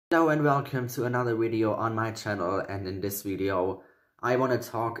Hello and welcome to another video on my channel, and in this video I want to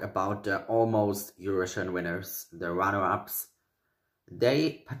talk about the almost Eurovision winners, the runner-ups.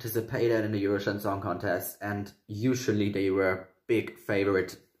 They participated in the Eurovision Song Contest and usually they were big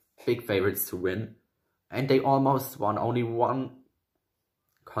favorites to win, and they almost won. Only one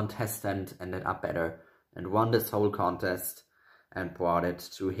contestant ended up better and won this whole contest and brought it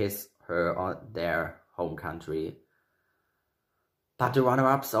to his, her or their home country. But the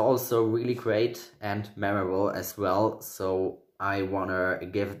runner-ups are also really great and memorable as well, so I wanna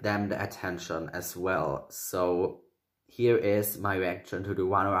give them the attention as well. So here is my reaction to the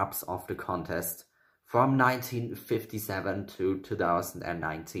runner-ups of the contest from 1957 to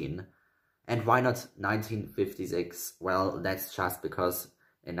 2019. And why not 1956? Well, that's just because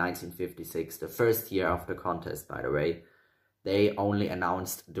in 1956, the first year of the contest, by the way, they only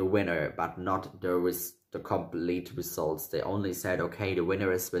announced the winner, but not the complete results. They only said, okay, the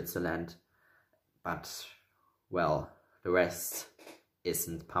winner is Switzerland, but, well, the rest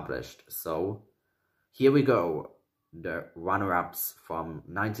isn't published. So, here we go, the runner-ups from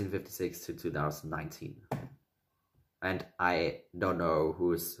 1956 to 2019. And I don't know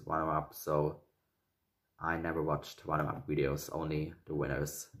who's runner-up, so I never watched runner-up videos, only the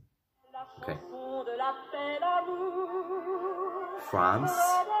winners. Okay. France.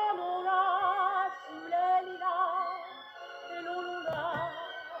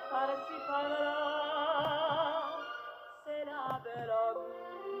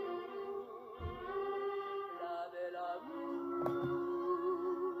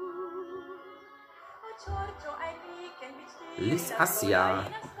 Liz Asia,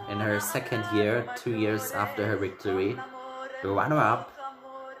 in her second year, 2 years after her victory, the runner-up.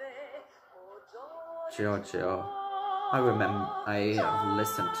 Giorgio. I have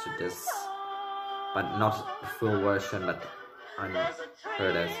listened to this, but not the full version, but I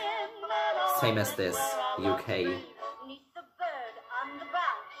heard it. Same as this, UK.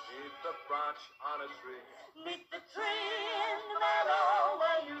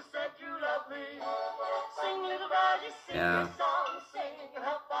 Yeah.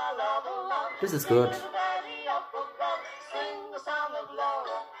 This is good.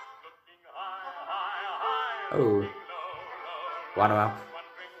 Oh. Runner-up,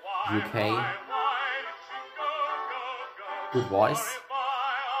 UK. Good voice.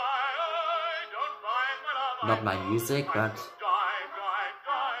 Not my music, but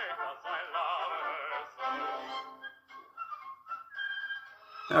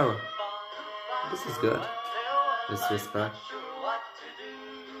oh, this is good. This whisper.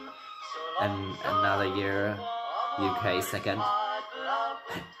 And another year, UK second.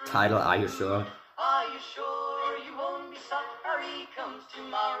 Title, Are You Sure?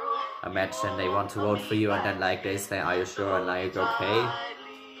 Imagine they want to vote for you and then like they say, are you sure? And like, okay,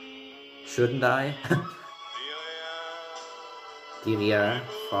 shouldn't I? Diria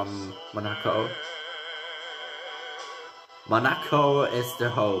from Monaco. Monaco is the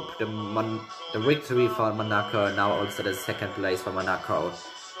hope. The victory for Monaco, now also the second place for Monaco,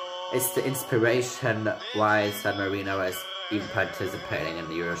 is the inspiration why San Marino is even participating in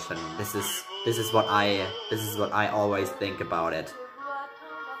the Eurovision. This is what I always think about it.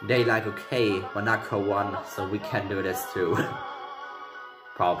 They like, okay, Monaco won, so we can do this too.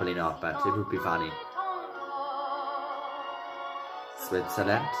 Probably not, but it would be funny.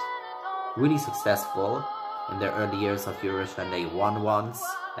 Switzerland, really successful in their early years of Eurovision. They won once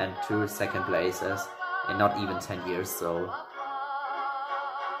and 2 second places in not even 10 years, so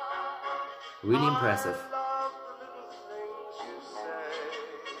really impressive.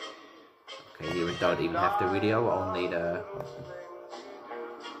 Okay, here we don't even have the video, only the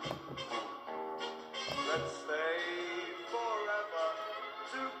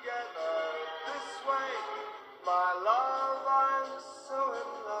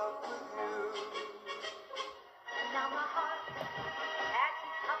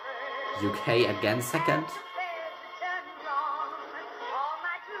UK again second.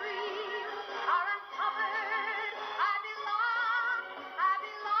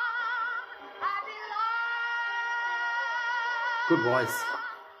 Good voice.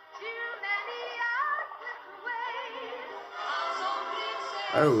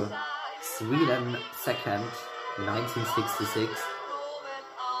 Oh, Sweden second, 1966.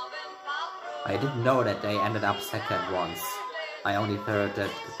 I didn't know that they ended up second once. I only thought that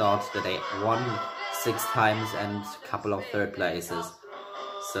they won 6 times and a couple of third places.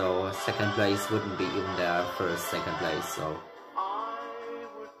 So second place wouldn't be even their second place, so.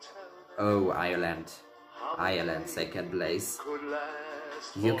 Oh, Ireland. Ireland second place.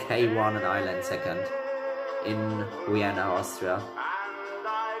 UK won and Ireland second in Vienna, Austria.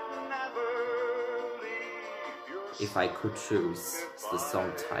 If I Could Choose is the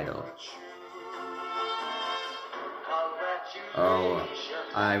song title. Oh,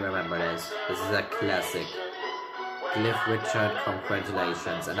 I remember this. This is a classic. Cliff Richard,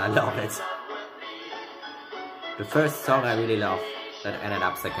 congratulations, and I love it. The first song I really love that ended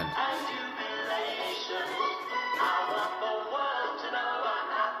up second.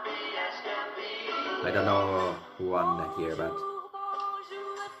 I don't know who won here, but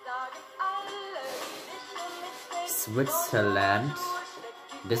Switzerland.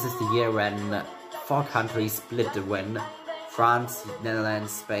 This is the year when 4 countries split the win. France,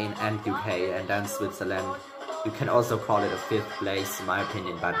 Netherlands, Spain and UK, and then Switzerland. You can also call it a 5th place in my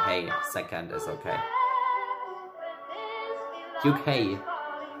opinion, but hey, second is okay. UK.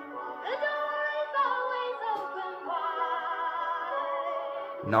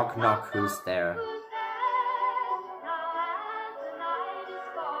 Knock knock, who's there?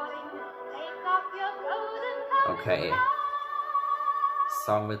 Okay.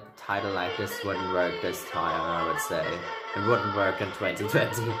 Song with a title like this wouldn't work this time, I would say. It wouldn't work in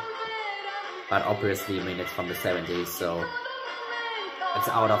 2020. But obviously, I mean, it's from the 70s, so it's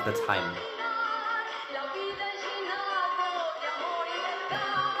out of the time.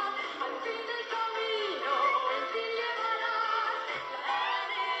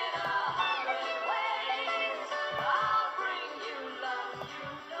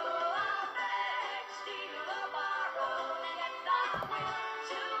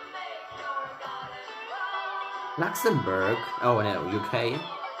 Luxembourg? Oh no, UK?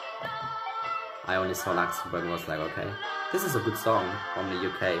 I only saw Luxembourg and was like, okay, this is a good song from the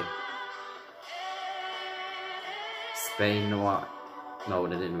UK. Spain, no,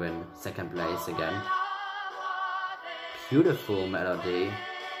 they didn't win. 2nd place again. Beautiful melody.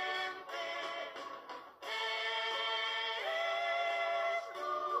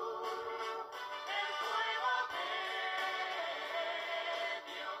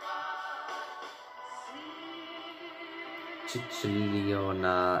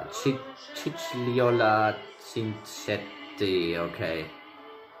 Ciciliola Cincetti, okay.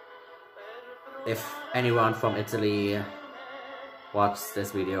 If anyone from Italy watches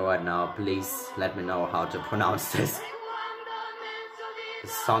this video right now, please let me know how to pronounce this. The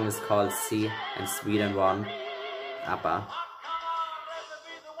song is called C and Sweden won ABBA.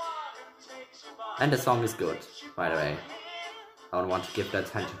 And the song is good, by the way. I don't want to give the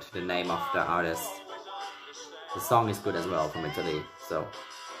attention to the name of the artist. The song is good as well from Italy, so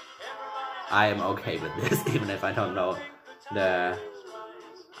I am okay with this, even if I don't know the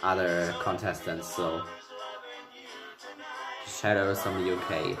other contestants. So Shadows from the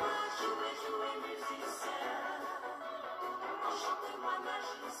UK.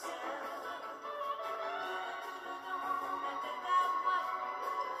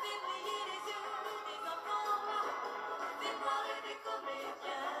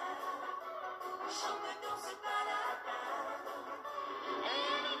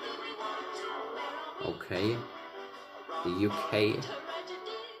 Okay, the UK.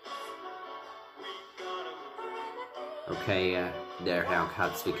 Okay, their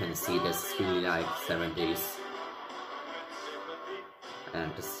haircuts, we can see this really like 70s.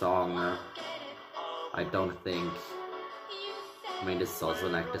 And the song, I don't think, I mean, this is also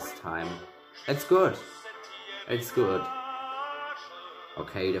like this time. It's good, it's good.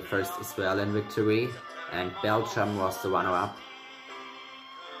 Okay, the first Israeli victory, and Belgium was the runner-up.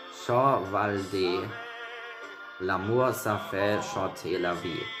 Shaw Valde, L'amour ça fait chanter la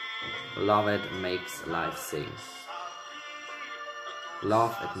vie. Love it makes life sing.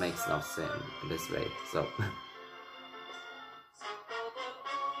 Love it makes love sing in this way. So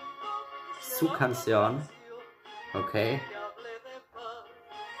Su canción. Okay.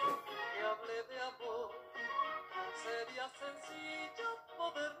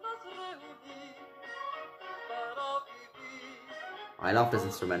 I love this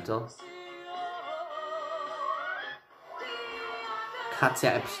instrumental.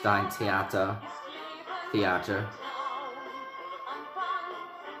 Katja Epstein Theater.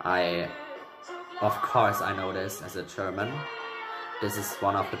 Of course I know this as a German. This is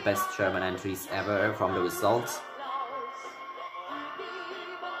one of the best German entries ever from the results.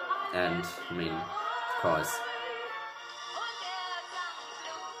 And I mean, of course.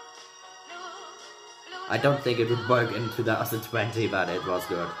 I don't think it would work in 2020, but it was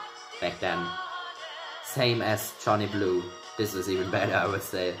good back then. Same as Johnny Blue. This is even better, I would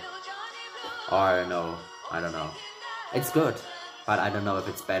say. Or no, I don't know. It's good, but I don't know if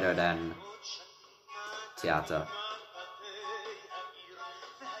it's better than Theater.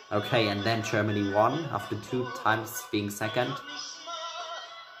 Okay, and then Germany won after 2 times being second.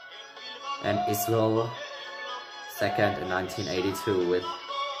 And Israel second in 1982 with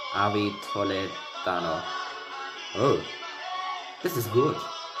Avi Toledano. Oh, this is good.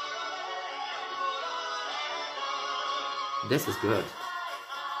 This is good.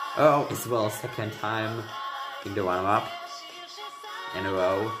 Oh, as well, second time in the runner-up in a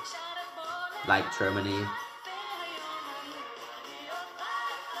row, like Germany.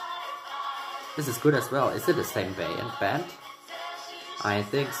 This is good as well. Is it the same band? I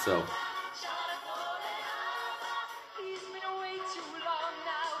think so.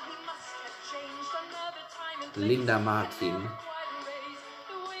 Linda Martin.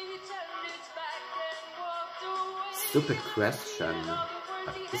 Stupid question.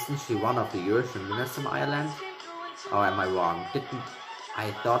 But isn't she one of the Eurovision winners from Ireland? Or am I wrong?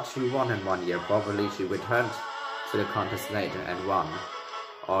 I thought she won in 1 year. Probably she returned to the contest later and won.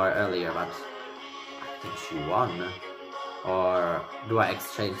 Or earlier, but I think she won. Or do I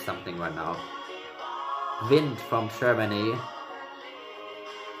exchange something right now? Wind from Germany.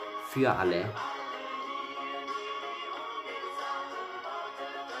 Für alle.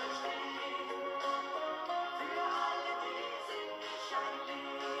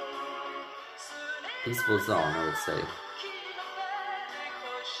 Peaceful song, I would say.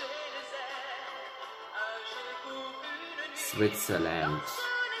 Switzerland.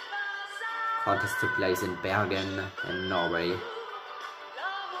 Contest took place in Bergen in Norway.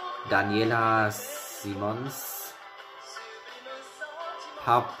 Daniela Simons.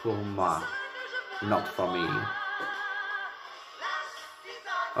 Pas pour moi. Not for me.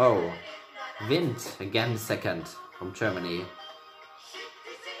 Oh, Wind again second from Germany.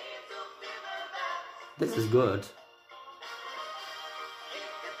 This is good.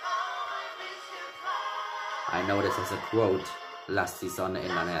 I know this as a quote last season in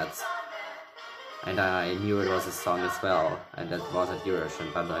Internet. And I knew it was a song as well, and that was at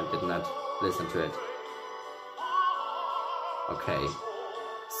Eurovision, but I did not listen to it. Okay.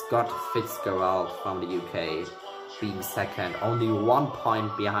 Scott Fitzgerald from the UK being second, only 1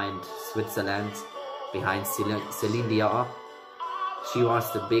 point behind Switzerland, behind Celine Dion. She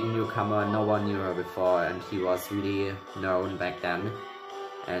was the big newcomer, no one knew her before, and she was really known back then.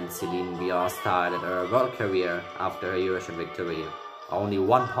 And Celine Dion started her world career after her Eurovision victory. Only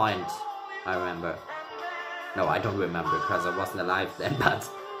 1 point, I remember. No, I don't remember because I wasn't alive then, but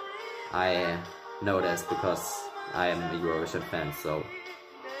I know this because I am a Eurovision fan, so...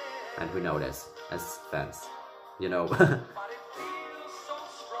 And we know this as fans, you know.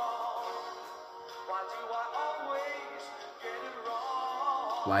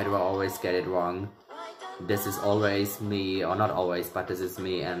 Why do I always get it wrong? This is always me, or not always, but this is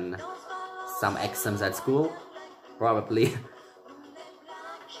me and some exams at school, probably.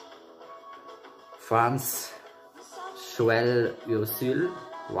 France, Joël Ursule,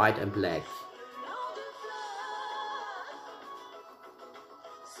 white and black.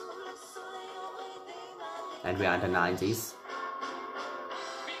 And we are in the 90s.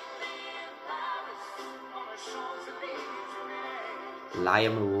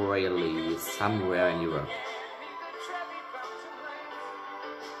 Liam Royally, somewhere in Europe.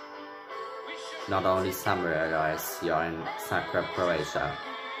 Not only somewhere, guys, you're in Zagreb, Croatia.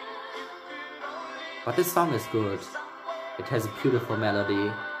 But this song is good. It has a beautiful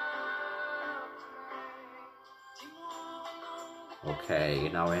melody. Okay,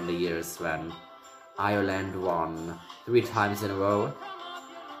 now we're in the years when Ireland won 3 times in a row.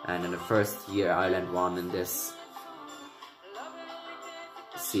 And in the first year Ireland won in this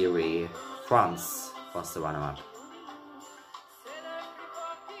series, France was the runner-up.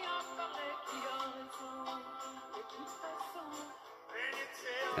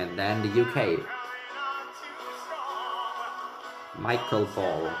 And then the UK. Michael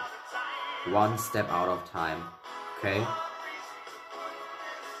Ball, 1 step out of time. Okay.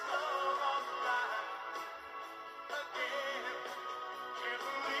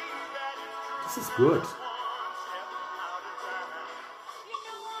 This is good.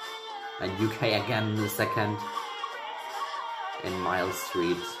 And UK again the second in Miles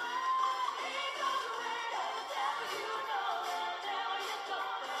Street.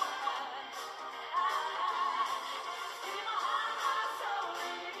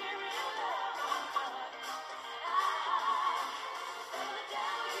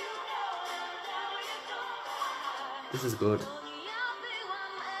 This is good.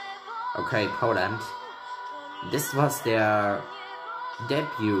 Okay, Poland. This was their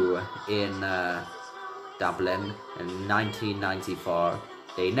debut in Dublin in 1994.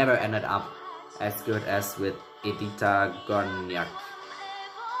 They never ended up as good as with Edita Gorniak.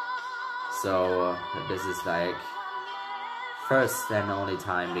 So this is like first and only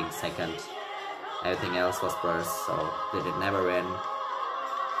time being second Everything else was worse, so they did never win.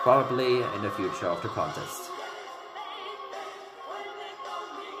 Probably in the future of the contest.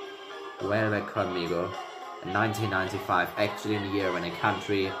 Vuelve conmigo. In 1995, actually in a year when a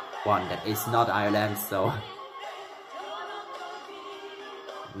country won that is not Ireland, so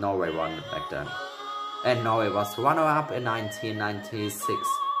Norway won back then. And Norway was runner-up in 1996.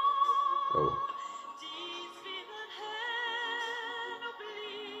 Oh.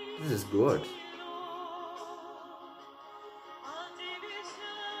 This is good.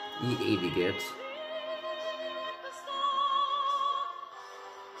 Eviget.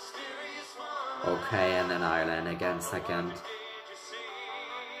 Okay, and then Ireland again second.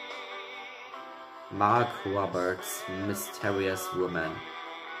 Mark Roberts, Mysterious Woman.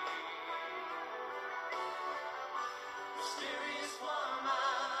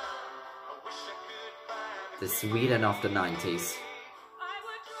 The Sweden of the 90s.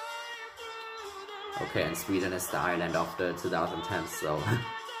 Okay, and Sweden is the Ireland of the 2010s, so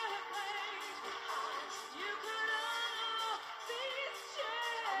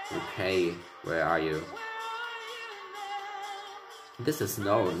okay, where are you? This is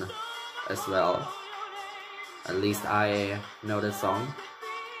known as well. At least I know the song.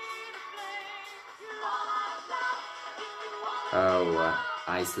 Oh,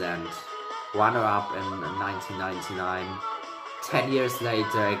 Iceland. Runner-up in 1999. 10 years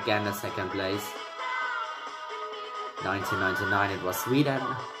later, again a second place. 1999 it was Sweden,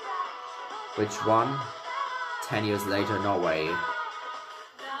 which won. 10 years later, Norway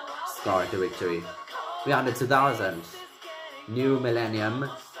scored the victory. We are in the 2000, new millennium.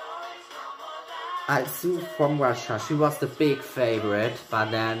 Alsu from Russia, she was the big favorite,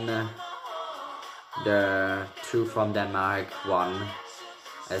 but then the two from Denmark won.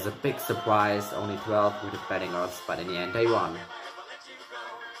 As a big surprise, only 12 with the betting odds, but in the end they won.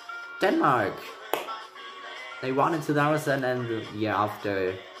 Denmark! They won in 2000 and the year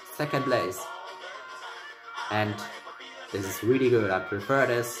after, second place. And this is really good, I prefer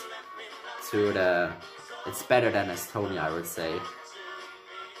this to the... It's better than Estonia, I would say.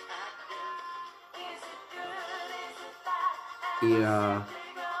 Ira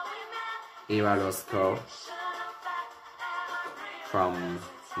Losko from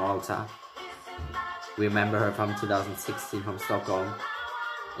Malta. We remember her from 2016 from Stockholm.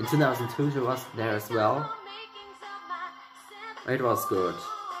 In 2002 she was there as well. It was good.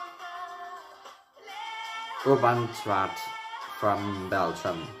 Urban Trat from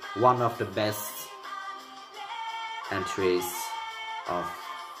Belgium. One of the best entries of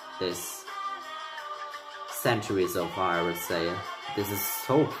this century so far, I would say. This is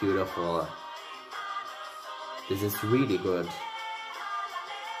so beautiful. This is really good.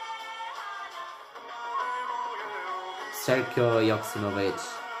 Sergio Joksimovic,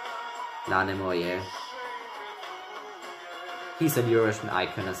 Lane Moye. He's a Eurovision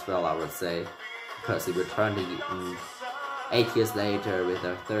icon as well, I would say, because he returned 8 years later with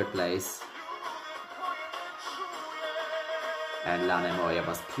a third place. And Lane Moye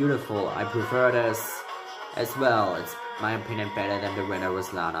was beautiful. I prefer this as well. It's my opinion better than the winner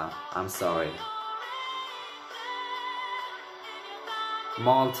was Lana. I'm sorry.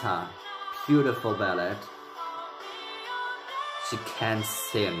 Malta, beautiful ballad. She can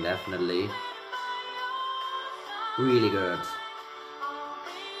sing, definitely. Really good.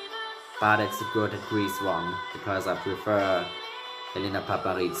 But it's a good Greece one, because I prefer Elena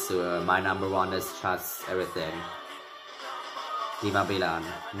Paparizou. My number one is just everything. Dima Bilan,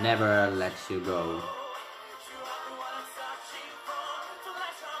 Never Let You Go.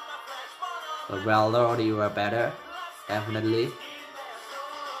 But well, Lord, you are better, definitely.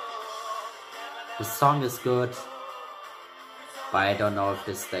 The song is good, but I don't know if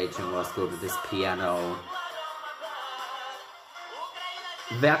this staging was good with this piano.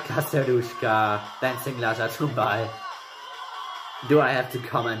 Verka Serdushka, Dancing Laja Tumbai. Do I have to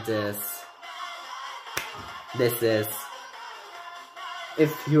comment this? This is...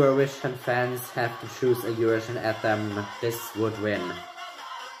 If Eurovision fans have to choose a Eurovision anthem, this would win.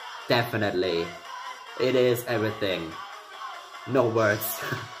 Definitely. It is everything. No words.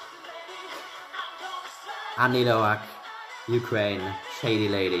 Annie Loak, Ukraine, Shady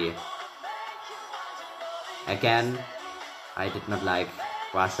Lady. Again, I did not like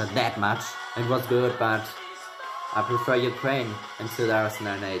Russia that much. It was good, but I prefer Ukraine in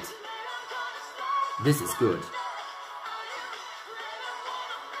 2008. This is good.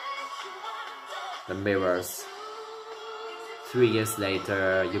 The Mirrors. 3 years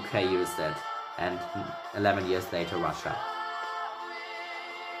later, UK used it, and 11 years later, Russia.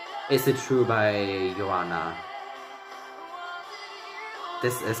 Is It True by Joanna.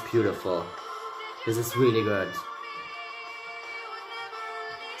 This is beautiful. This is really good.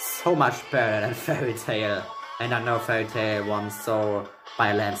 So much better than Fairy Tale. And I know Fairy Tale won so by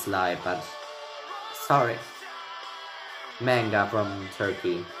a landslide, but sorry. Manga from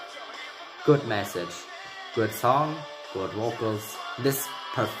Turkey. Good message. Good song. Good vocals. This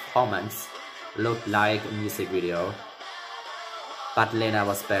performance looked like a music video. But Lena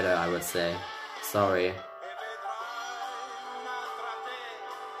was better, I would say. Sorry.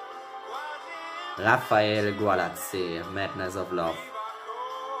 Raffaele Gualazzi, Madness of Love.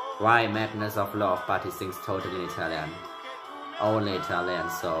 Why Madness of Love, but he sings totally in Italian. Only Italian,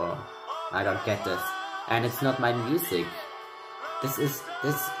 so I don't get this. And it's not my music. This is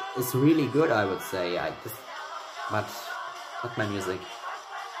really good, I would say. But not my music.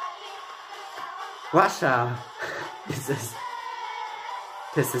 Russia! This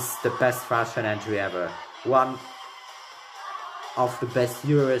is the best Russian entry ever. One of the best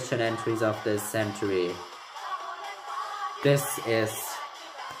Eurovision entries of this century. This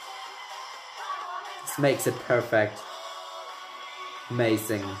makes it perfect.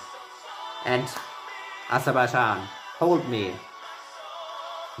 Amazing. And Azerbaijan, hold me.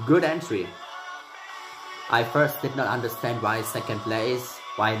 Good entry. I first did not understand why second place,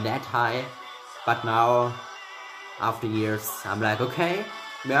 why that high, but now, after years, I'm like, okay,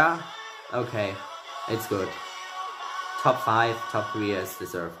 yeah, okay, it's good. Top 5, top 3 is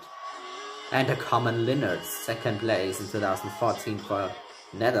deserved. And a common Linnert, second place in 2014 for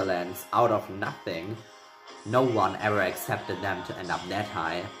Netherlands, out of nothing. No one ever accepted them to end up that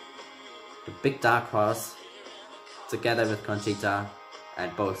high. The big dark horse, together with Conchita,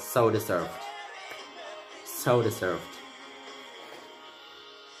 and both so deserved. So deserved.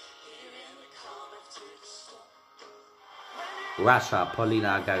 Russia,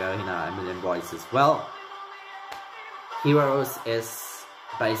 Polina Gagarina, A Million Voices. Well, Heroes is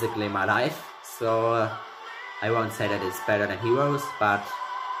basically my life, so I won't say that it's better than Heroes, but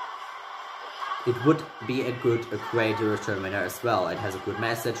it would be a great Eurovision winner as well. It has a good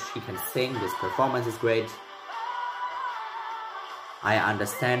message, he can sing, this performance is great. I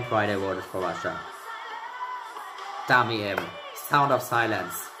understand why they voted for Russia. Dami Im, Sound of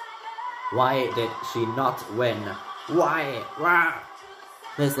Silence. Why did she not win? Why?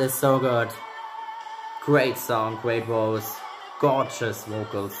 This is so good. Great song, great voice, gorgeous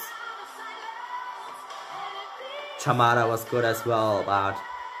vocals. Chamada was good as well, but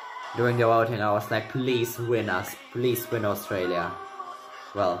during the voting I was like, please win us, please win Australia.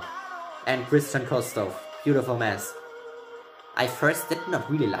 Well, and Christian Kostov, Beautiful Mess. I first did not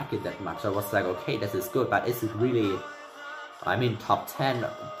really like it that much. I was like, okay, this is good, but is it really, I mean, top 10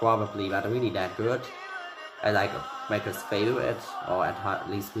 probably, but really that good? I like Maker's favorite, or at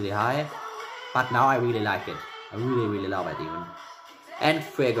least really high. But now I really like it. I really love it even. And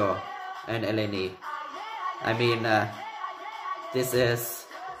Fuego and Eleni. I mean, this is,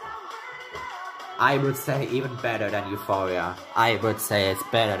 I would say, even better than Euphoria. I would say it's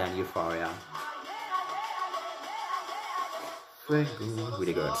better than Euphoria. Fuego,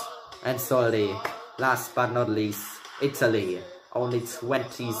 really good. And Soldi, last but not least, Italy. Only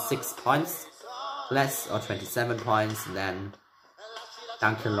 26 points less, or 27 points than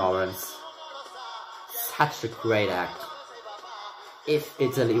Duncan Lawrence. Such a great act. If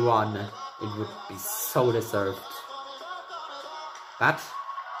Italy won, it would be so deserved. But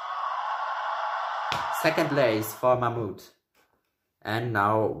second place for Mahmoud. And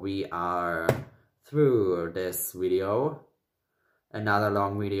now we are through this video. Another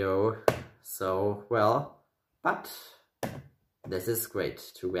long video. So, well, but this is great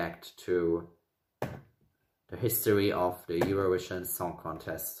to react to the history of the Eurovision Song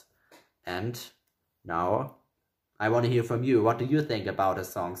Contest. And now, I want to hear from you. What do you think about the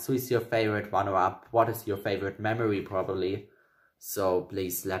songs? Who is your favorite runner-up? What is your favorite memory, probably? So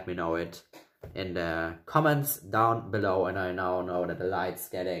please let me know it in the comments down below. And I now know that the light's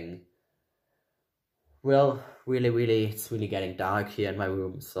getting, well, it's really getting dark here in my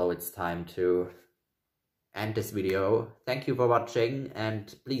room. So it's time to end this video. Thank you for watching.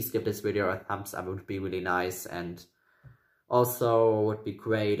 And please give this video a thumbs up. It would be really nice. And also, would be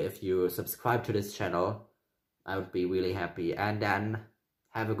great if you subscribe to this channel. I would be really happy. And then,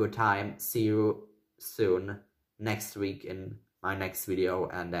 have a good time. See you soon, next week in my next video.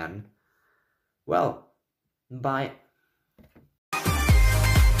 And then, well, bye.